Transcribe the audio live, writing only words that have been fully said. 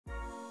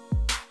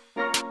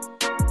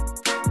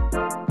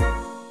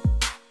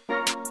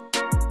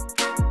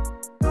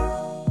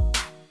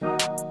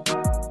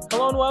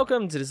and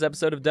welcome to this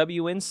episode of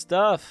WN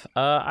Stuff.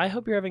 I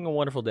hope you're having a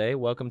wonderful day.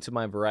 Welcome to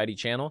my variety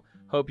channel.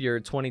 Hope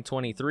your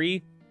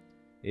 2023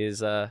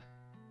 is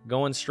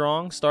going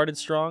strong, started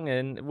strong,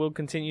 and will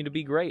continue to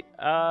be great.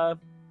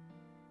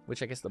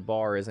 Which I guess the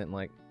bar isn't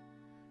like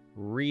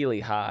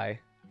really high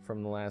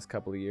from the last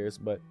couple of years,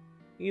 but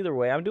either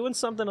way, I'm doing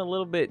something a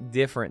little bit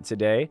different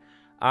today.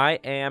 I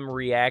am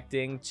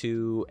reacting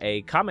to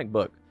a comic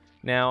book.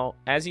 Now,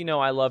 as you know,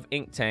 I love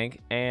Inktank,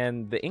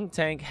 and the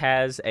Inktank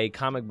has a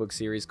comic book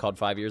series called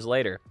 5 Years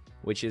Later,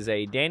 which is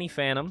a Danny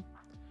Phantom,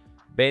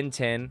 Ben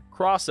 10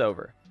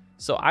 crossover.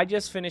 So I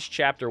just finished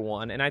chapter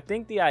 1, and I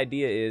think the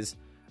idea is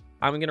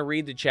I'm going to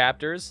read the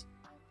chapters,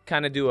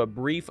 kind of do a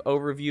brief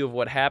overview of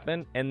what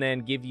happened, and then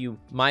give you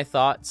my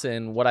thoughts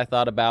and what I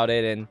thought about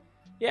it, and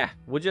yeah,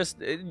 we'll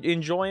just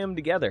enjoy them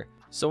together.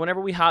 So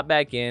whenever we hop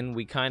back in,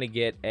 we kind of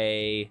get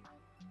a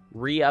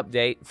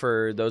re-update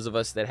for those of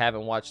us that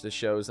haven't watched the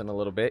shows in a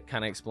little bit.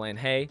 Kind of explain,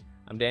 hey,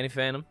 I'm Danny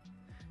Phantom.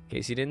 In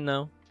case you didn't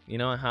know,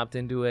 I hopped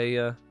into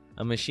a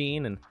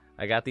machine and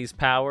I got these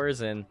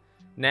powers, and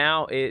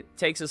now it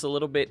takes us a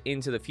little bit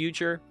into the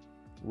future.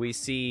 We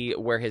see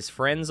where his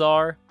friends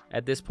are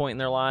at this point in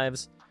their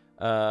lives.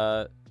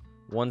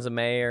 One's a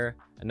mayor,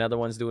 another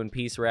one's doing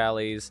peace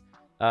rallies.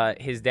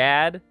 His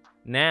dad,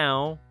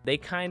 now, they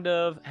kind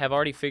of have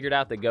already figured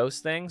out the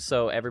ghost thing,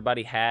 so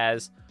everybody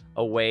has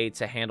a way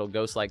to handle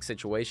ghost-like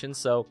situations.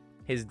 So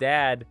his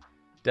dad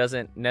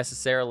doesn't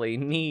necessarily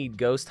need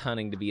ghost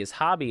hunting to be his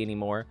hobby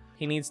anymore.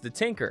 He needs to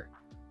tinker.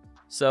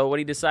 So what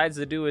he decides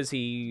to do is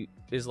he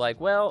is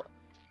like, well,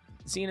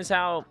 seeing as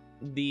how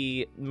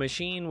the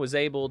machine was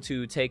able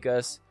to take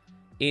us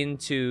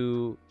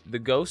into the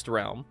ghost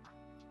realm,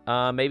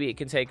 maybe it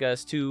can take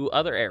us to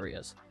other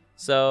areas.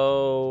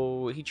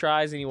 So he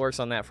tries and he works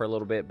on that for a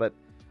little bit, but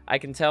I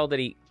can tell that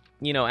he,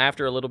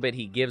 after a little bit,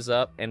 he gives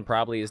up and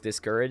probably is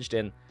discouraged.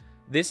 And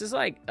this is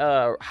like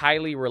a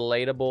highly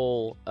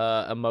relatable,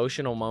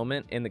 emotional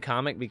moment in the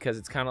comic, because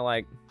it's kind of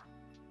like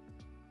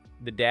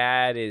the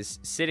dad is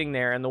sitting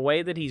there, and the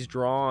way that he's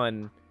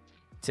drawn,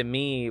 to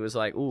me, was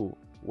like, ooh,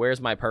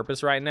 where's my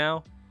purpose right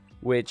now?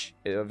 Which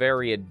is a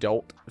very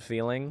adult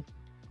feeling.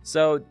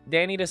 So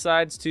Danny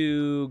decides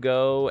to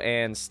go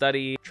and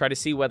study, try to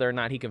see whether or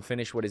not he can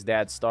finish what his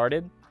dad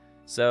started.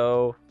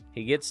 So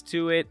he gets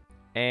to it,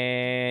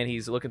 and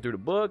he's looking through the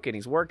book, and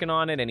he's working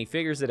on it, and he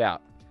figures it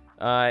out.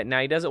 Now,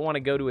 he doesn't want to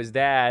go to his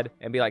dad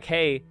and be like,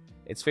 hey,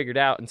 it's figured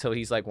out, until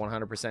he's like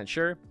 100%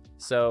 sure.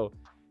 So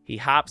he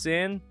hops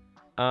in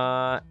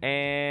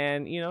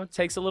and,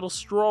 takes a little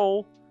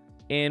stroll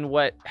in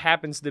what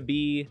happens to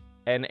be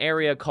an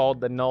area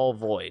called the Null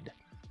Void.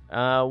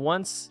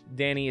 Once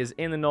Danny is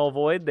in the Null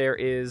Void, there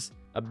is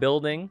a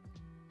building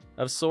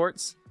of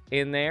sorts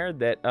in there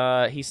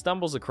that he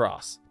stumbles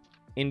across.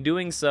 In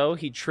doing so,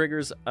 he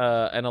triggers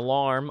an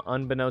alarm,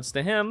 unbeknownst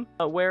to him,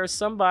 where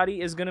somebody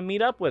is going to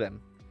meet up with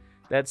him.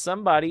 That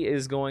somebody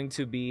is going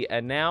to be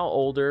a now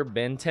older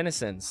Ben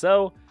Tennyson.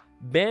 So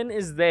Ben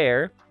is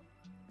there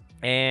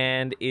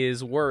and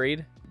is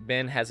worried.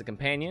 Ben has a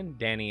companion.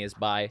 Danny is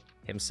by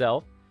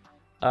himself.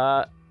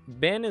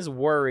 Ben is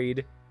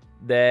worried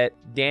that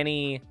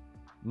Danny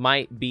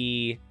might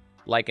be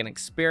like an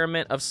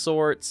experiment of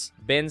sorts.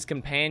 Ben's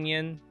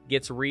companion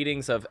gets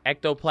readings of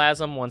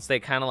ectoplasm once they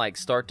kind of like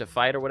start to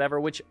fight or whatever,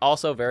 which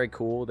also very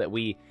cool that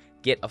we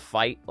get a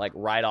fight like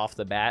right off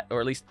the bat,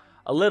 or at least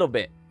a little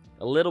bit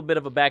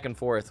of a back and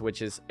forth,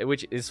 which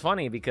is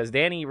funny because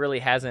Danny really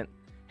hasn't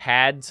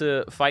had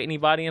to fight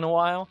anybody in a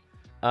while,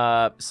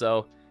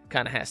 so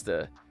kind of has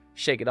to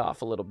shake it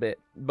off a little bit.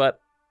 But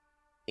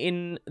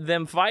in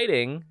them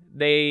fighting,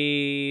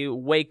 they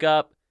wake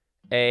up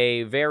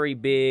a very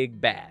big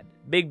bad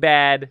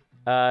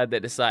that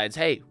decides,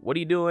 hey, what are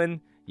you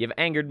doing? You've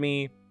angered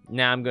me,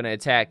 now I'm gonna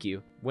attack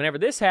you. Whenever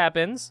this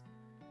happens,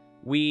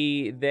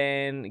 we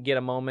then get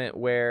a moment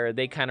where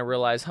they kind of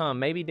realize,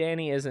 maybe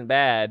Danny isn't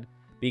bad,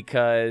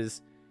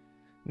 because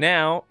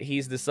now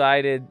he's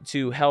decided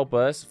to help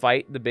us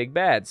fight the big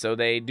bad. So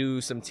they do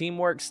some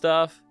teamwork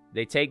stuff,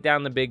 they take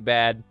down the big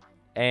bad,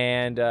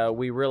 and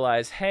we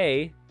realize,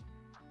 hey,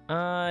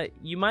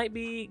 you might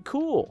be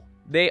cool.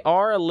 They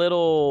are a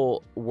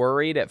little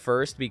worried at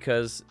first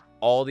because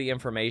all the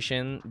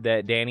information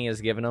that Danny has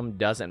given them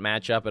doesn't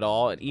match up at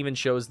all. It even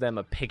shows them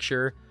a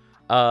picture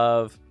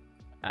of,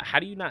 how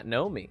do you not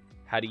know me?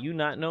 How do you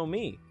not know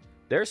me?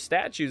 There's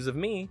statues of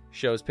me,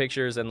 shows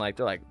pictures, and they're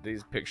like,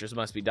 these pictures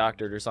must be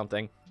doctored or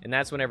something. And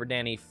that's whenever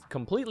Danny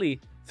completely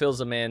fills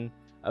them in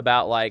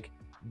about like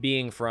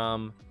being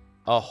from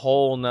a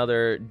whole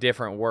nother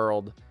different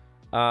world.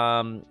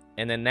 And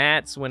then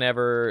that's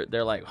whenever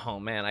they're like, oh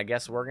man, I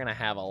guess we're gonna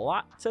have a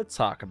lot to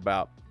talk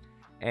about.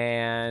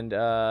 And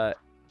the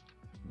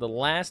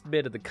last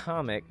bit of the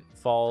comic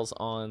falls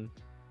on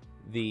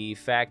the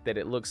fact that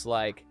it looks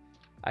like,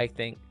 I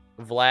think,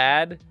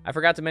 Vlad, I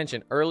forgot to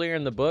mention earlier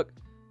in the book,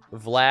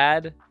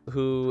 Vlad,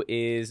 who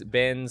is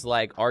Ben's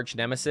like arch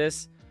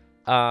nemesis,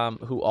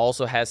 who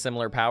also has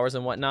similar powers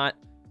and whatnot,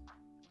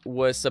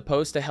 was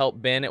supposed to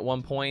help Ben at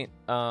one point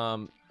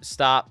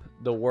stop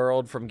the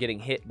world from getting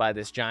hit by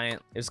this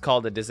giant. It was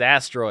called a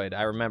Disasteroid,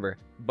 I remember.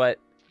 But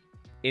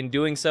in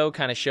doing so,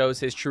 kind of shows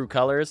his true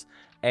colors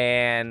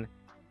and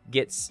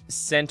gets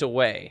sent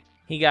away.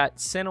 He got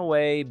sent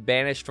away,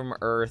 banished from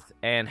Earth,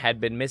 and had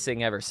been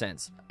missing ever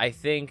since. I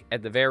think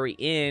at the very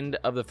end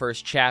of the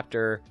first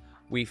chapter,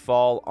 we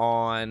fall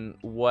on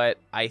what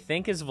I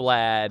think is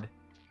Vlad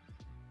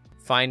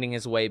finding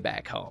his way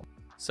back home.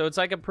 So it's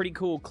like a pretty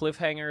cool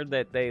cliffhanger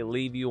that they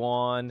leave you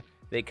on.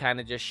 They kind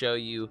of just show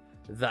you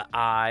the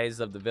eyes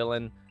of the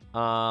villain,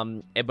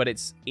 but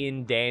it's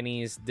in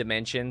Danny's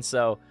dimension.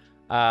 So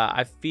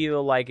I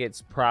feel like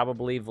it's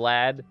probably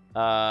Vlad.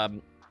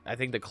 I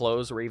think the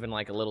clothes were even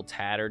like a little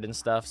tattered and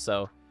stuff.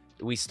 So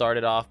we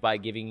started off by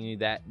giving you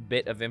that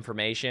bit of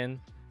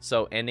information.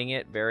 So ending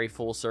it very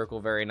full circle,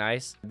 very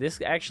nice.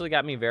 This actually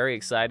got me very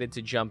excited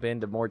to jump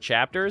into more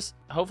chapters.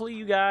 Hopefully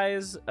you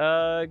guys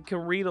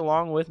can read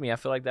along with me. I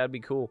feel like that'd be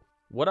cool.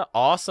 What an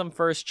awesome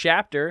first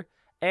chapter.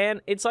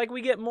 And it's like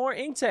we get more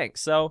ink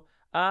tanks. So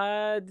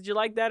did you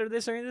like that or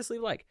this or any of this?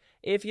 Leave a like.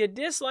 If you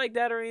dislike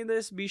that or any of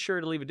this, be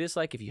sure to leave a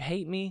dislike if you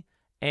hate me.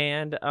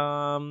 And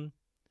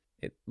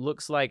it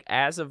looks like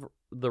as of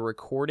the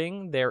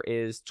recording, there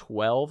is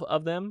 12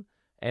 of them.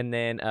 And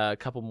then a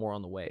couple more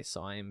on the way.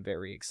 So I am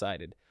very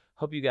excited.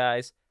 Hope you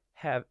guys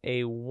have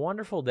a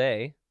wonderful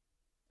day.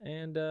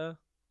 And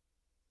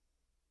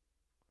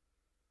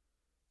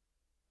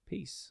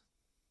peace.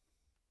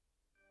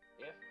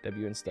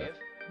 WN stuff.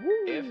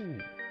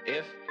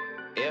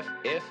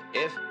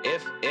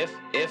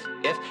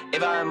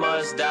 If I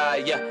must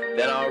die, yeah,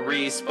 then I'll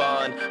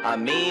respawn. I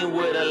mean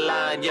with a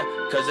line, yeah,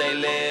 cause they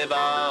live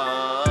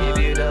on. If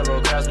you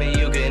double cross me,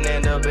 you can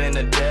end up in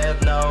a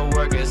death note.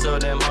 Working so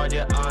damn hard,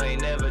 yeah, I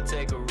ain't never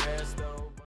take a